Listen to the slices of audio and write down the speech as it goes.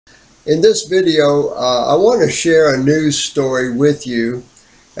In this video, I want to share a news story with you,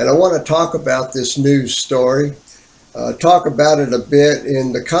 and I want to talk about this news story, talk about it a bit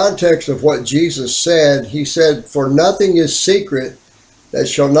in the context of what Jesus said. He said, "For nothing is secret that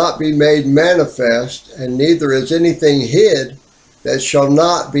shall not be made manifest, and neither is anything hid that shall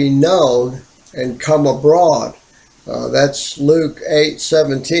not be known and come abroad." That's Luke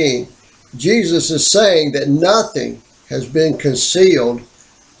 8:17. Jesus is saying that nothing has been concealed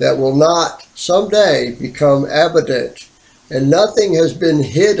that will not someday become evident, and nothing has been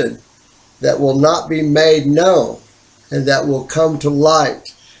hidden that will not be made known and that will come to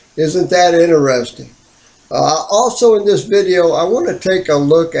light. Isn't that interesting? Also in this video, I want to take a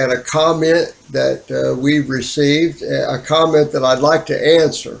look at a comment that we've received, a comment that I'd like to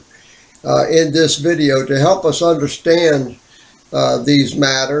answer in this video to help us understand these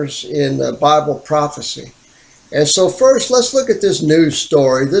matters in Bible prophecy. And so first, let's look at this news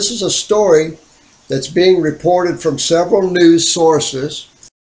story. This is a story that's being reported from several news sources.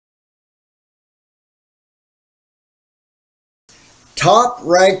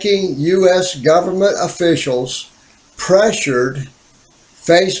 Top-ranking U.S. government officials pressured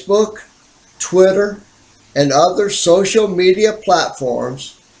Facebook, Twitter, and other social media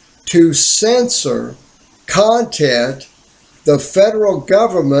platforms to censor content the federal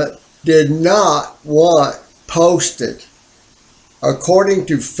government did not want posted, according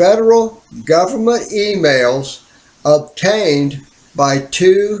to federal government emails obtained by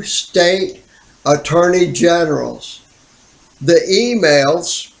 2 state attorney generals. The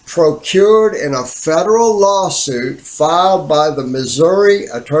emails, procured in a federal lawsuit filed by the Missouri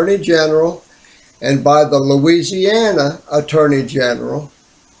Attorney General and by the Louisiana Attorney General,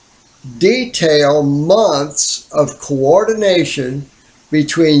 detail months of coordination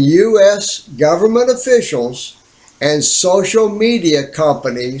between U.S. government officials and social media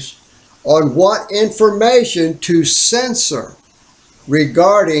companies on what information to censor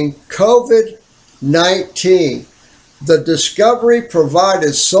regarding COVID-19. The discovery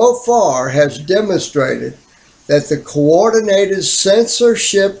provided so far has demonstrated that the coordinated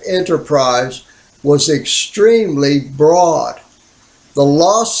censorship enterprise was extremely broad. The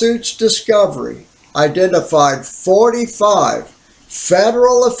lawsuit's discovery identified 45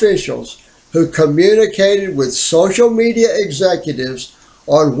 federal officials who communicated with social media executives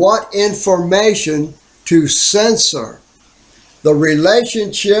on what information to censor. The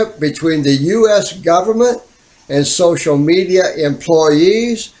relationship between the U.S. government and social media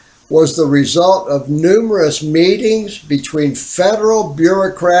employees was the result of numerous meetings between federal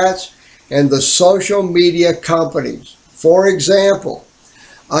bureaucrats and the social media companies. For example,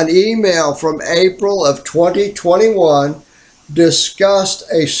 an email from April of 2021 discussed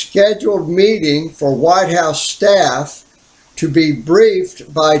a scheduled meeting for White House staff to be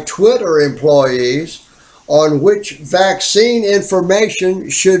briefed by Twitter employees on which vaccine information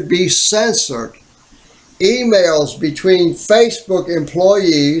should be censored. Emails between Facebook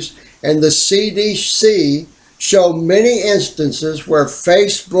employees and the CDC show many instances where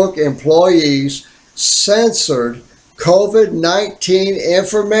Facebook employees censored COVID-19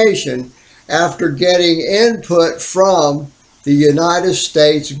 information after getting input from the United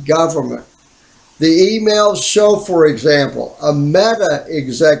States government. The emails show, for example, a Meta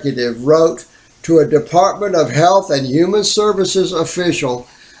executive wrote to a Department of Health and Human Services official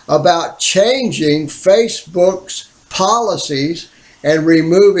about changing Facebook's policies and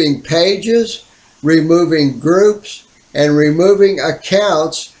removing pages, removing groups, and removing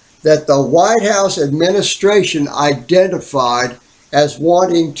accounts that the White House administration identified as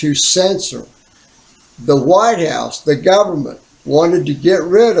wanting to censor. The White House, the government, wanted to get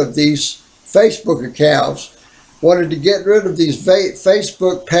rid of these Facebook accounts, wanted to get rid of these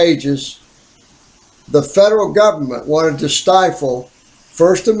Facebook pages. The federal government wanted to stifle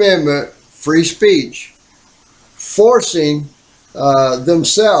First Amendment free speech, forcing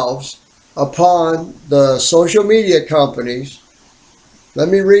themselves upon the social media companies. Let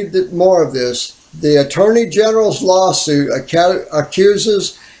me read more of this. The Attorney General's lawsuit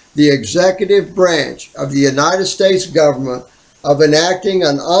accuses the executive branch of the United States government of enacting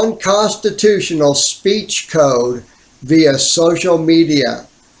an unconstitutional speech code via social media.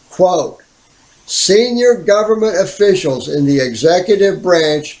 Quote, "Senior government officials in the executive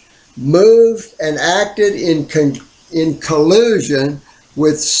branch moved and acted in collusion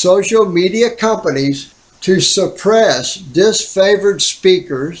with social media companies to suppress disfavored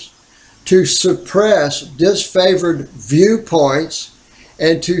speakers, to suppress disfavored viewpoints,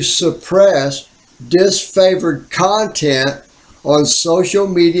 and to suppress disfavored content on social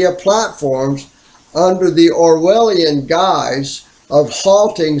media platforms under the Orwellian guise of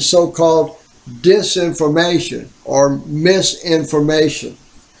halting so-called disinformation or misinformation.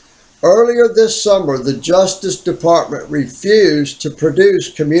 Earlier this summer, the Justice Department refused to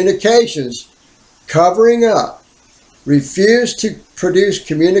produce communications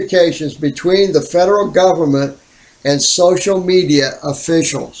between the federal government and social media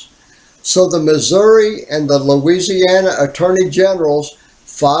officials. So the Missouri and the Louisiana Attorney Generals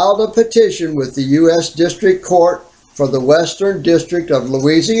filed a petition with the U.S. District Court for the Western District of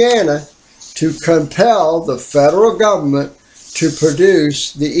Louisiana to compel the federal government to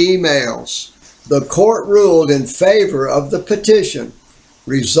produce the emails. The court ruled in favor of the petition,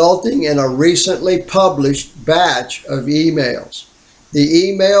 resulting in a recently published batch of emails. The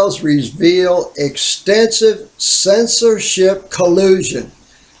emails reveal extensive censorship collusion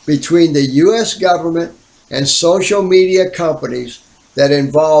between the U.S. government and social media companies that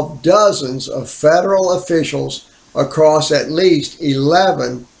involve dozens of federal officials across at least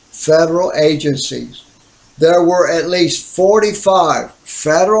 11 federal agencies. There were at least 45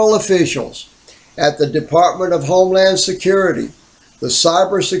 federal officials at the Department of Homeland Security, the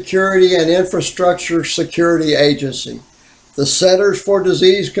Cybersecurity and Infrastructure Security Agency, the Centers for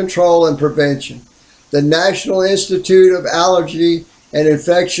Disease Control and Prevention, the National Institute of Allergy and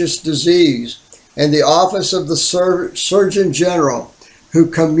Infectious Disease, and the Office of the Surgeon General, who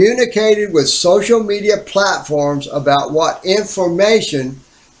communicated with social media platforms about what information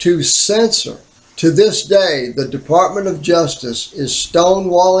to censor. To this day, the Department of Justice is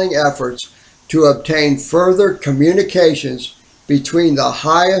stonewalling efforts to obtain further communications between the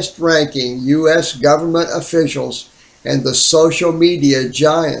highest-ranking U.S. government officials and the social media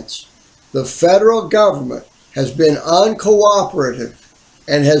giants. The federal government has been uncooperative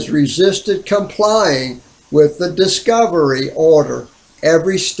and has resisted complying with the discovery order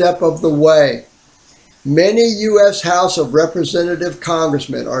every step of the way. Many U.S. House of Representative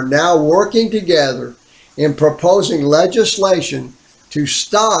congressmen are now working together in proposing legislation to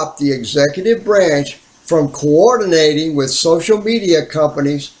stop the executive branch from coordinating with social media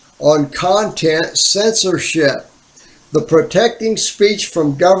companies on content censorship. The Protecting Speech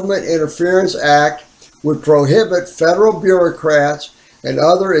from Government Interference Act would prohibit federal bureaucrats and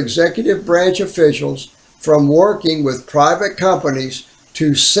other executive branch officials from working with private companies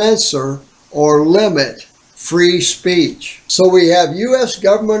to censor or limit free speech. So we have U.S.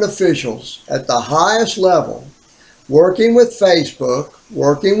 government officials at the highest level working with Facebook,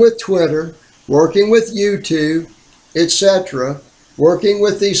 working with Twitter, working with YouTube, etc., working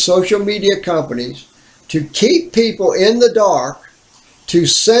with these social media companies to keep people in the dark, to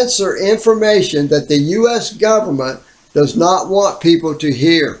censor information that the U.S. government does not want people to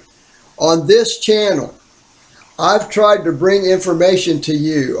hear. On this channel, I've tried to bring information to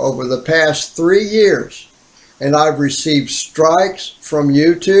you over the past 3 years, and I've received strikes from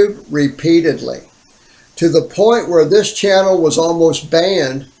YouTube repeatedly, to the point where this channel was almost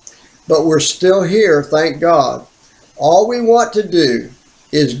banned, but we're still here, thank God. All we want to do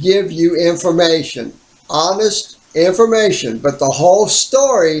is give you information, honest information, but the whole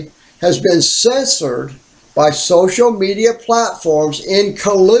story has been censored by social media platforms in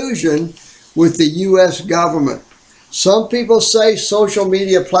collusion with the U.S. government. Some people say social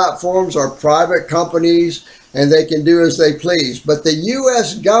media platforms are private companies and they can do as they please, but the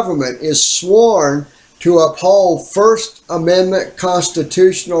U.S. government is sworn to uphold First Amendment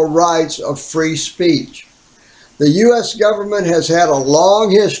constitutional rights of free speech. The U.S. government has had a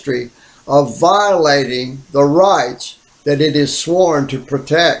long history of violating the rights that it is sworn to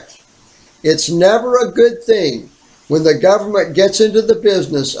protect. It's never a good thing when the government gets into the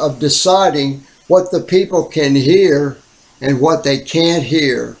business of deciding what the people can hear and what they can't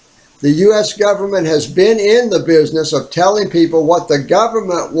hear. The U.S. government has been in the business of telling people what the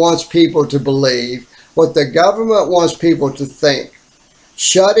government wants people to believe, what the government wants people to think,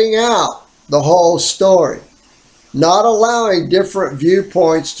 shutting out the whole story, not allowing different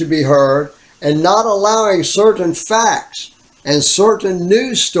viewpoints to be heard, and not allowing certain facts and certain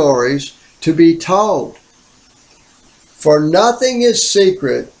news stories to be told. For nothing is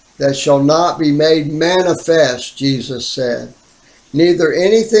secret that shall not be made manifest, Jesus said, neither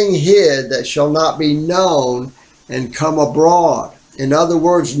anything hid that shall not be known and come abroad. In other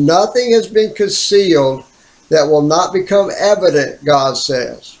words, nothing has been concealed that will not become evident, God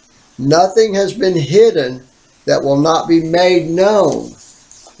says. Nothing has been hidden that will not be made known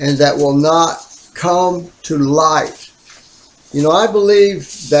and that will not come to light. You know, I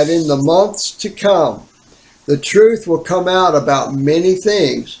believe that in the months to come, the truth will come out about many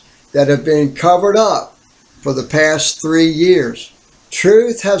things that have been covered up for the past 3 years.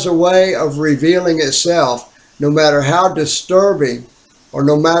 Truth has a way of revealing itself no matter how disturbing, or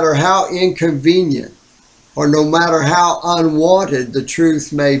no matter how inconvenient, or no matter how unwanted the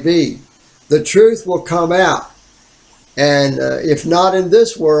truth may be, the truth will come out. And if not in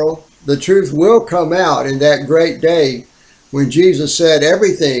this world, the truth will come out in that great day when Jesus said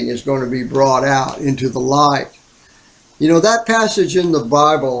everything is going to be brought out into the light. You know, that passage in the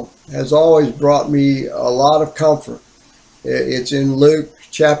Bible has always brought me a lot of comfort. It's in Luke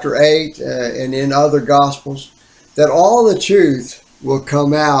chapter 8 and in other Gospels, that all the truth will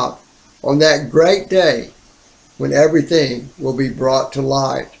come out on that great day when everything will be brought to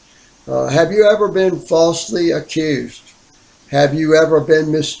light. Have you ever been falsely accused? Have you ever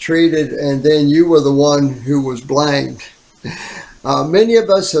been mistreated and then you were the one who was blamed? Many of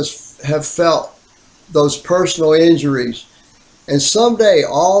us have felt those personal injuries, and someday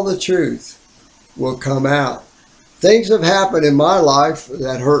all the truth will come out. Things have happened in my life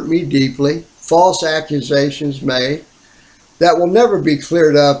that hurt me deeply, false accusations made, that will never be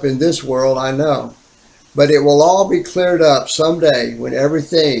cleared up in this world, I know. But it will all be cleared up someday when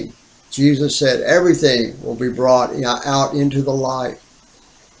everything, Jesus said, everything will be brought out into the light.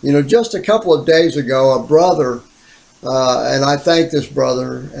 You know, just a couple of days ago, a brother, and I thank this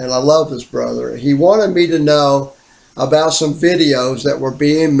brother, and I love this brother, he wanted me to know about some videos that were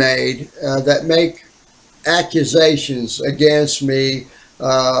being made that make accusations against me,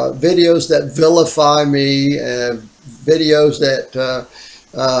 videos that vilify me, videos that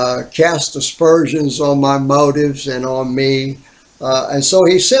cast aspersions on my motives and on me. And so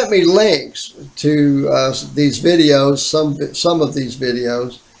he sent me links to these videos, some of these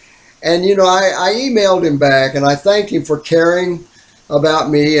videos. And, you know, I emailed him back and I thanked him for caring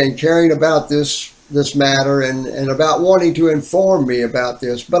about me and caring about this matter and about wanting to inform me about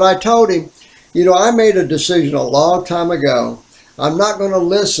this. But I told him, you know, I made a decision a long time ago. I'm not going to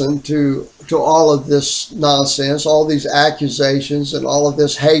listen to all of this nonsense, all these accusations and all of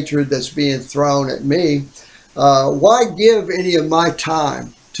this hatred that's being thrown at me. Why give any of my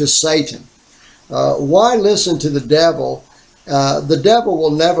time to Satan? Why listen to the devil? The devil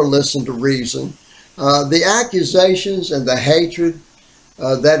will never listen to reason. The accusations and the hatred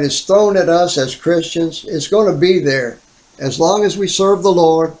that is thrown at us as Christians, it's going to be there as long as we serve the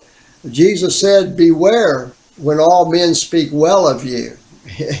Lord. Jesus said, beware when all men speak well of you.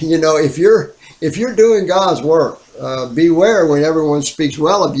 You know, if you're doing God's work, beware when everyone speaks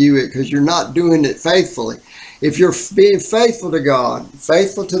well of you, because you're not doing it faithfully. If you're being faithful to God,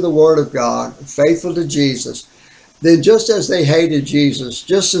 faithful to the Word of God, faithful to Jesus, then just as they hated Jesus,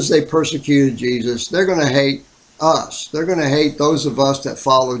 just as they persecuted Jesus, they're going to hate us. They're going to hate those of us that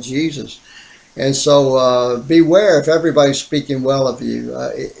follow Jesus. And so beware if everybody's speaking well of you.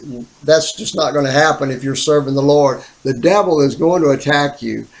 That's just not going to happen if you're serving the Lord. The devil is going to attack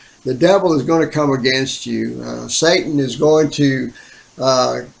you. The devil is going to come against you. Satan is going to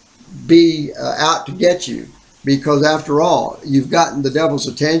be out to get you. Because after all, you've gotten the devil's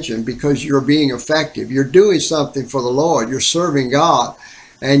attention because you're being effective. You're doing something for the Lord. You're serving God.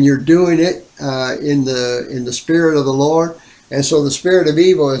 And you're doing it in the Spirit of the Lord. And so the spirit of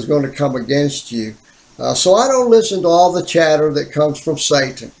evil is going to come against you. So I don't listen to all the chatter that comes from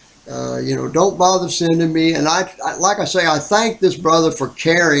Satan. You know, don't bother sending me. And like I say, I thank this brother for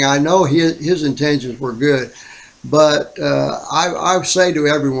caring. I know his intentions were good. But I say to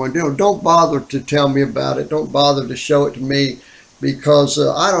everyone, you know, don't bother to tell me about it. Don't bother to show it to me, because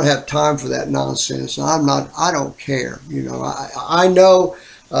I don't have time for that nonsense. I don't care. You know, I know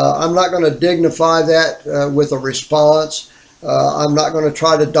I'm not going to dignify that with a response. I'm not going to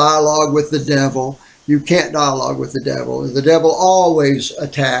try to dialogue with the devil. You can't dialogue with the devil. The devil always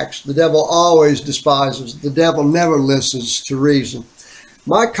attacks. The devil always despises. The devil never listens to reason.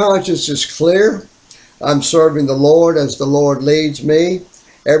 My conscience is clear. I'm serving the Lord as the Lord leads me.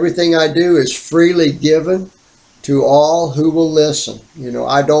 Everything I do is freely given to all who will listen. You know,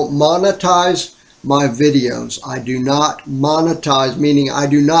 I don't monetize my videos. I do not monetize, meaning I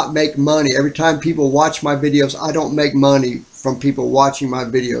do not make money. Every time people watch my videos, I don't make money from people watching my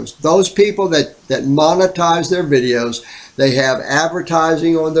videos. Those people that monetize their videos, they have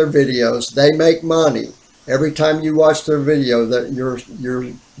advertising on their videos, they make money. Every time you watch their video, that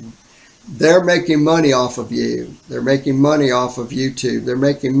they're making money off of you. They're making money off of YouTube. They're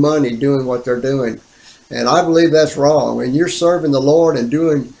making money doing what they're doing. And I believe that's wrong. When you're serving the Lord and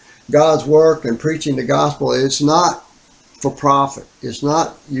doing God's work and preaching the gospel, it's not for profit. It's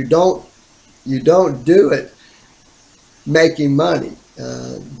not, you don't do it making money.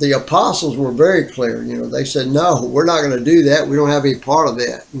 The apostles were very clear. You know, they said, no, we're not going to do that. We don't have any part of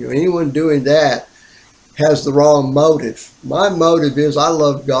that. You know, anyone doing that has the wrong motive. My motive is I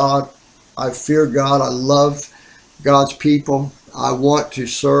love God. I fear God. I love God's people. I want to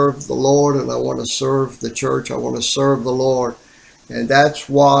serve the Lord, and I want to serve the church. I want to serve the Lord. And that's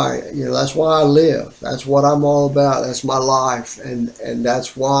why, that's why I live. That's what I'm all about. That's my life. And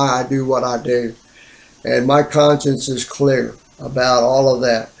that's why I do what I do. And my conscience is clear about all of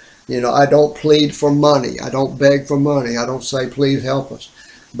that. I don't plead for money. I don't beg for money. I don't say, please help us.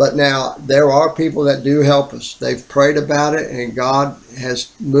 But now there are people that do help us. They've prayed about it, and God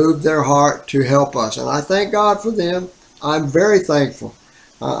has moved their heart to help us. And I thank God for them. I'm very thankful.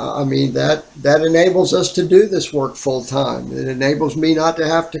 I mean, that enables us to do this work full time. It enables me not to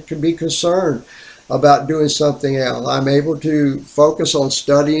have to be concerned about doing something else. I'm able to focus on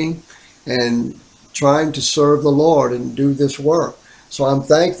studying and trying to serve the Lord and do this work. So I'm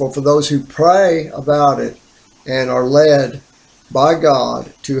thankful for those who pray about it and are led by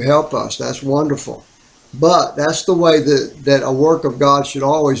God to help us. That's wonderful. But that's the way that a work of God should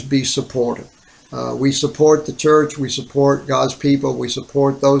always be supported. We support the church, we support God's people, we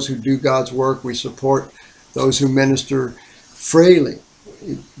support those who do God's work, we support those who minister freely.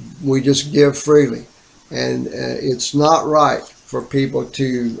 We just give freely. And it's not right for people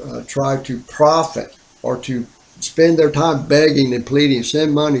to try to profit or to spend their time begging and pleading,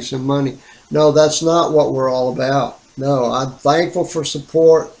 send money, send money. No, that's not what we're all about. No, I'm thankful for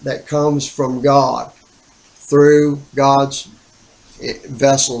support that comes from God through God's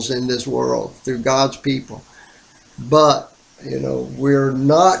vessels in this world, through God's people. But we're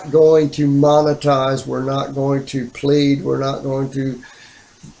not going to monetize, we're not going to plead, we're not going to,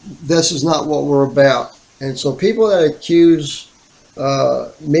 this is not what we're about. And so people that accuse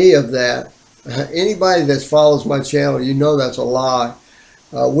me of that, anybody that follows my channel, that's a lie.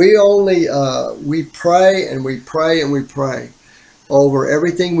 We pray and we pray and we pray over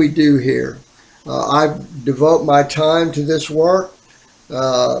everything we do here. I devote my time to this work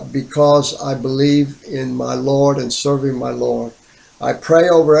because I believe in my Lord and serving my Lord. I pray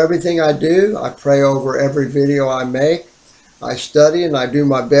over everything I do. I pray over every video I make. I study and I do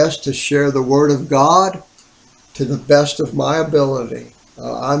my best to share the Word of God to the best of my ability.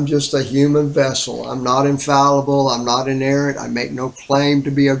 I'm just a human vessel. I'm not infallible. I'm not inerrant. I make no claim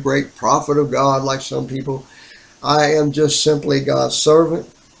to be a great prophet of God like some people. I am just simply God's servant,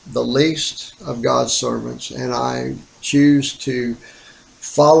 the least of God's servants, and I choose to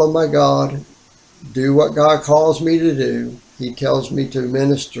follow my God, do what God calls me to do. He tells me to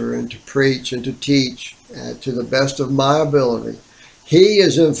minister and to preach and to teach to the best of my ability. He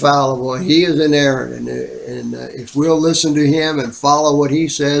is infallible. He is inerrant. And if we'll listen to him and follow what he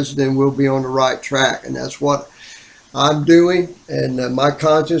says, then we'll be on the right track. And that's what I'm doing. And my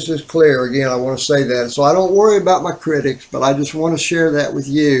conscience is clear. Again, I want to say that. So I don't worry about my critics, but I just want to share that with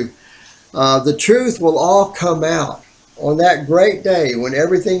you. The truth will all come out on that great day when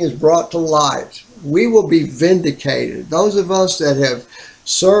everything is brought to light. We will be vindicated. Those of us that have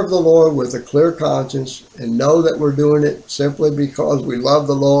served the Lord with a clear conscience and know that we're doing it simply because we love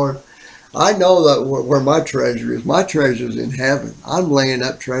the Lord. I know that where my treasure is. My treasure is in heaven. I'm laying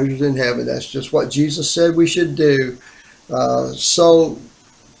up treasures in heaven. That's just what Jesus said we should do. So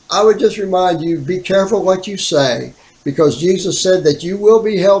I would just remind you, be careful what you say, because Jesus said that you will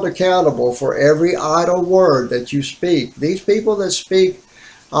be held accountable for every idle word that you speak. These people that speak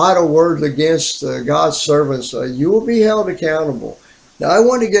idle words against God's servants, you will be held accountable. Now, I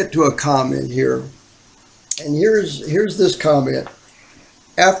want to get to a comment here, and here's this comment.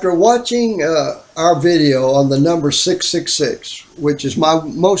 After watching our video on the number 666, which is my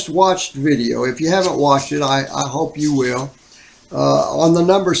most watched video, if you haven't watched it, I hope you will. On the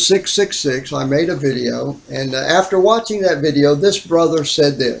number 666, I made a video, and after watching that video, this brother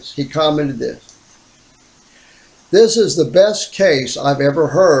said this. He commented this. This is the best case I've ever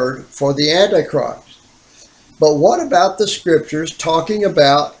heard for the Antichrist. But what about the scriptures talking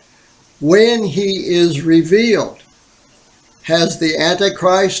about when he is revealed? Has the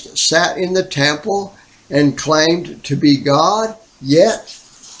Antichrist sat in the temple and claimed to be God yet?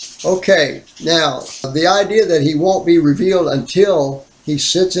 Okay, now, the idea that he won't be revealed until he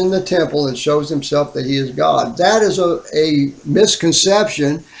sits in the temple and shows himself that he is God, that is a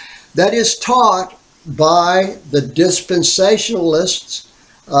misconception that is taught by the dispensationalists.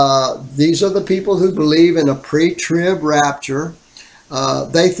 These are the people who believe in a pre-trib rapture.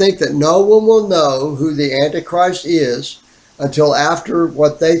 They think that no one will know who the Antichrist is until after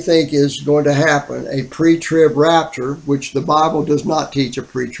what they think is going to happen, a pre-trib rapture, which the Bible does not teach a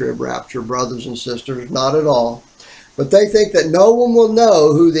pre-trib rapture, brothers and sisters, not at all. But they think that no one will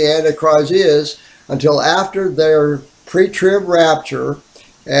know who the Antichrist is until after their pre-trib rapture.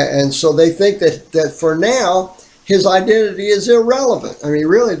 And so they think that for now, his identity is irrelevant. I mean,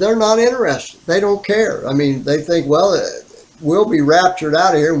 really, they're not interested. They don't care. I mean, they think, well, we'll be raptured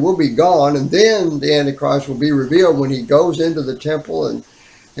out of here and we'll be gone, and then the Antichrist will be revealed when he goes into the temple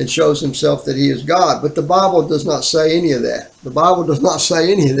and shows himself that he is God. But the Bible does not say any of that. The Bible does not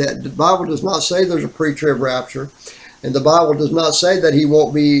say any of that. The Bible does not say there's a pre-trib rapture, and the Bible does not say that he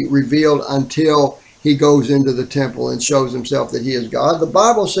won't be revealed until he goes into the temple and shows himself that he is God. The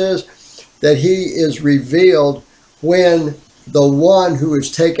Bible says that he is revealed when the one who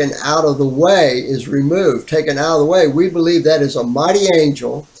is taken out of the way is removed, taken out of the way. We believe that is a mighty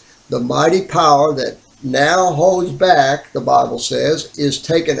angel, the mighty power that now holds back, the Bible says, is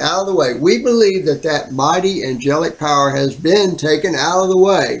taken out of the way. We believe that that mighty angelic power has been taken out of the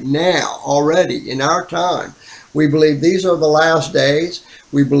way now, already, in our time. We believe these are the last days.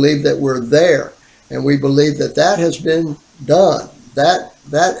 We believe that we're there, and we believe that that has been done. That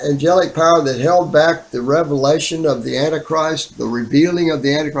angelic power that held back the revelation of the Antichrist, the revealing of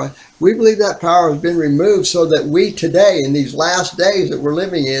the Antichrist, we believe that power has been removed so that we today, in these last days that we're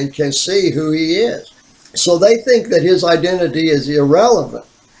living in, can see who he is. So they think that his identity is irrelevant.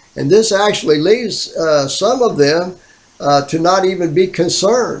 And this actually leads some of them to not even be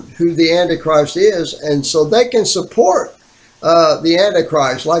concerned who the Antichrist is. And so they can support the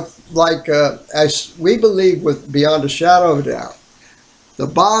Antichrist like as we believe with beyond a shadow of a doubt. The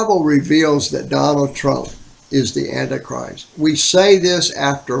Bible reveals that Donald Trump is the Antichrist. We say this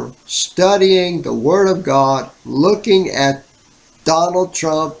after studying the Word of God, looking at Donald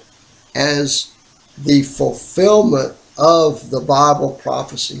Trump as the fulfillment of the Bible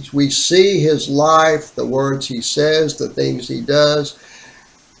prophecies. We see his life, the words he says, the things he does,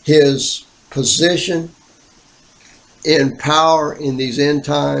 his position in power in these end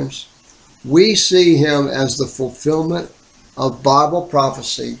times. We see him as the fulfillment of Bible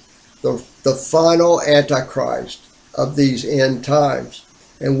prophecy, the final Antichrist of these end times.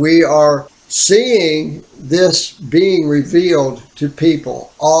 And we are seeing this being revealed to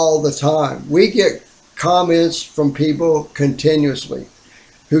people all the time. We get comments from people continuously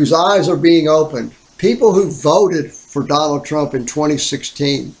whose eyes are being opened. People who voted for Donald Trump in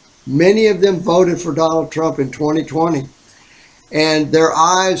 2016. Many of them voted for Donald Trump in 2020. And their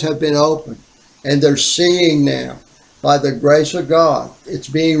eyes have been opened. And they're seeing now, by the grace of God, it's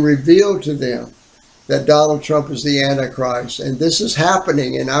being revealed to them that Donald Trump is the Antichrist. And this is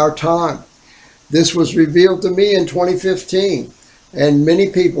happening in our time. This was revealed to me in 2015 and many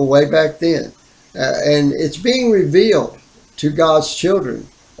people way back then. And it's being revealed to God's children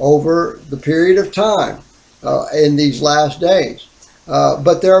over the period of time in these last days.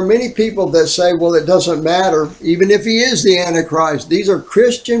 But there are many people that say, well, it doesn't matter, even if he is the Antichrist. These are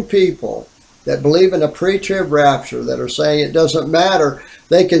Christian people that believe in a pre-trib rapture that are saying it doesn't matter.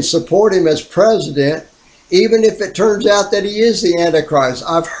 They can support him as president, even if it turns out that he is the Antichrist.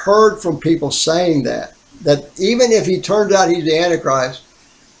 I've heard from people saying that even if he turns out he's the Antichrist,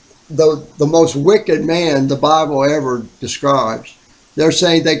 the most wicked man the Bible ever describes, they're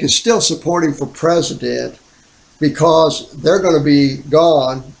saying they can still support him for president because they're going to be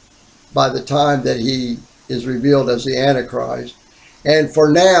gone by the time that he is revealed as the Antichrist. And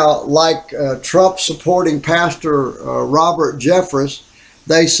for now, like Trump supporting Pastor Robert Jeffress,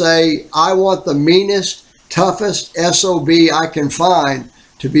 they say, I want the meanest, toughest SOB I can find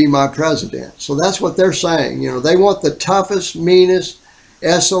to be my president. So that's what they're saying. You know, they want the toughest, meanest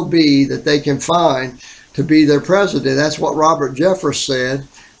SOB that they can find to be their president. That's what Robert Jeffress said.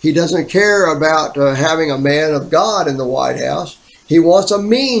 He doesn't care about having a man of God in the White House. He wants a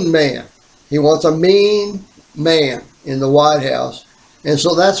mean man. He wants a mean man in the White House. And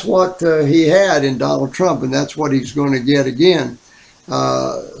so that's what he had in Donald Trump, and that's what he's going to get again.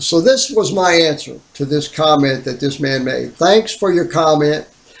 So this was my answer to this comment that this man made. Thanks for your comment.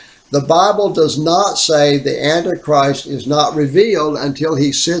 The Bible does not say the Antichrist is not revealed until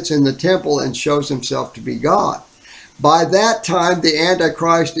he sits in the temple and shows himself to be God. By that time, the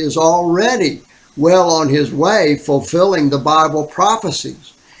Antichrist is already well on his way fulfilling the Bible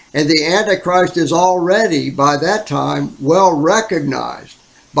prophecies. And the Antichrist is already, by that time, well recognized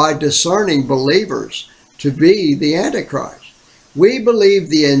by discerning believers to be the Antichrist. We believe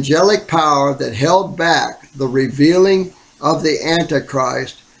the angelic power that held back the revealing of the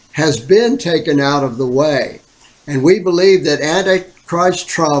Antichrist has been taken out of the way. And we believe that Antichrist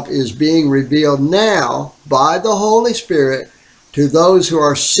Trump is being revealed now by the Holy Spirit to those who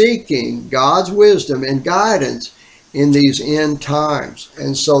are seeking God's wisdom and guidance in these end times.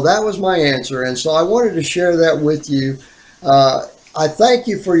 And so that was my answer. And so I wanted to share that with you. I thank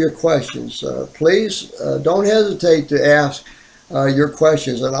you for your questions. Please don't hesitate to ask your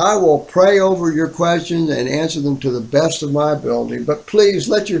questions, and I will pray over your questions and answer them to the best of my ability. But please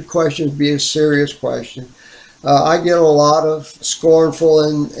let your questions be a serious question. I get a lot of scornful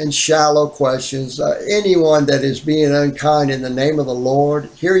and shallow questions. Anyone that is being unkind in the name of the Lord,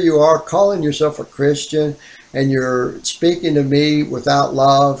 here you are calling yourself a Christian, and you're speaking to me without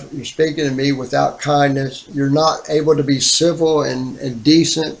love. You're speaking to me without kindness. You're not able to be civil and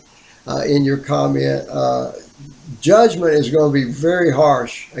decent in your comment. Judgment is going to be very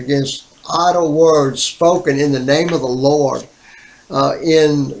harsh against idle words spoken in the name of the Lord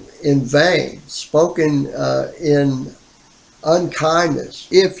in vain, spoken in unkindness.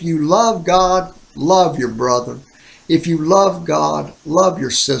 If you love God, love your brother. If you love God, love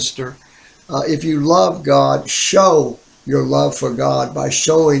your sister. If you love God, show your love for God by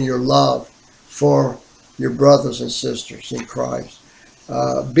showing your love for your brothers and sisters in Christ.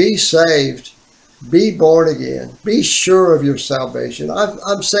 Be saved. Be born again. Be sure of your salvation.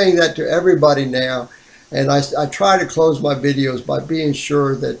 I'm saying that to everybody now, and I try to close my videos by being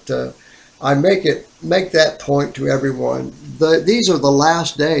sure that I make that point to everyone. These are the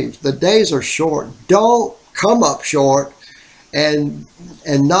last days. The days are short. Don't come up short and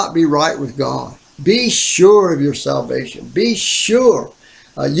not be right with God. Be sure of your salvation. Be sure.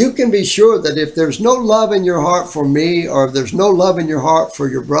 You can be sure that if there's no love in your heart for me, or if there's no love in your heart for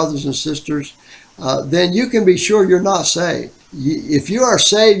your brothers and sisters, then you can be sure you're not saved. If you are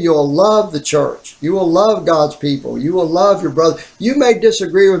saved, you will love the church. You will love God's people. You will love your brother. You may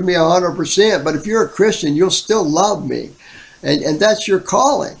disagree with me 100%, but if you're a Christian, you'll still love me. And that's your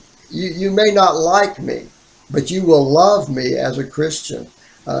calling. You may not like me, but you will love me as a Christian.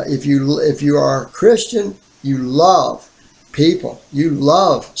 If you are a Christian, you love people. You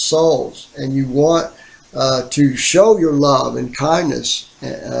love souls, and you want to show your love and kindness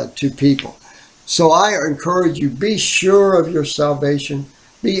to people. So I encourage you, be sure of your salvation.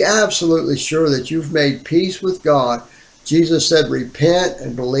 Be absolutely sure that you've made peace with God. Jesus said, repent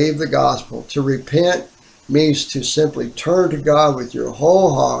and believe the gospel. To repent means to simply turn to God with your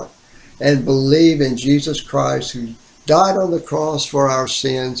whole heart and believe in Jesus Christ, who died on the cross for our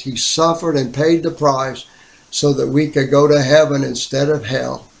sins. He suffered and paid the price so that we could go to heaven instead of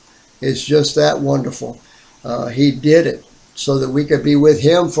hell. It's just that wonderful. He did it so that we could be with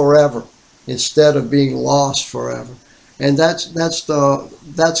him forever, instead of being lost forever. And that's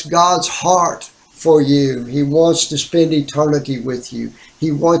God's heart for you. He wants to spend eternity with you.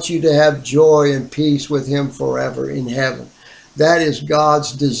 He wants you to have joy and peace with him forever in heaven. That is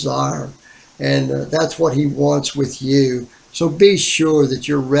God's desire, and that's what he wants with you. So be sure that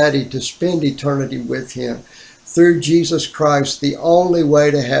you're ready to spend eternity with him through Jesus Christ, the only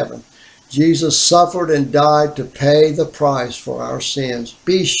way to heaven. Jesus suffered and died to pay the price for our sins.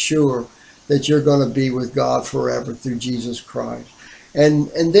 Be sure that you're going to be with God forever through Jesus Christ. And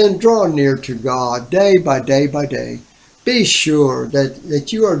then draw near to God day by day by day. Be sure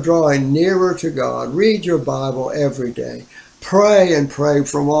that you are drawing nearer to God. Read your Bible every day. Pray and pray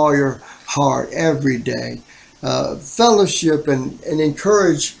from all your heart every day. Fellowship and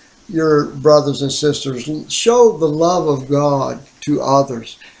encourage your brothers and sisters. Show the love of God to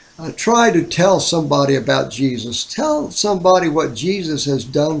others. Try to tell somebody about Jesus. Tell somebody what Jesus has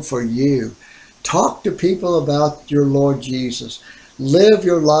done for you. Talk to people about your Lord Jesus. Live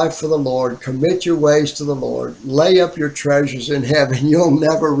your life for the Lord. Commit your ways to the Lord. Lay up your treasures in heaven. You'll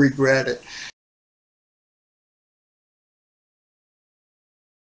never regret it.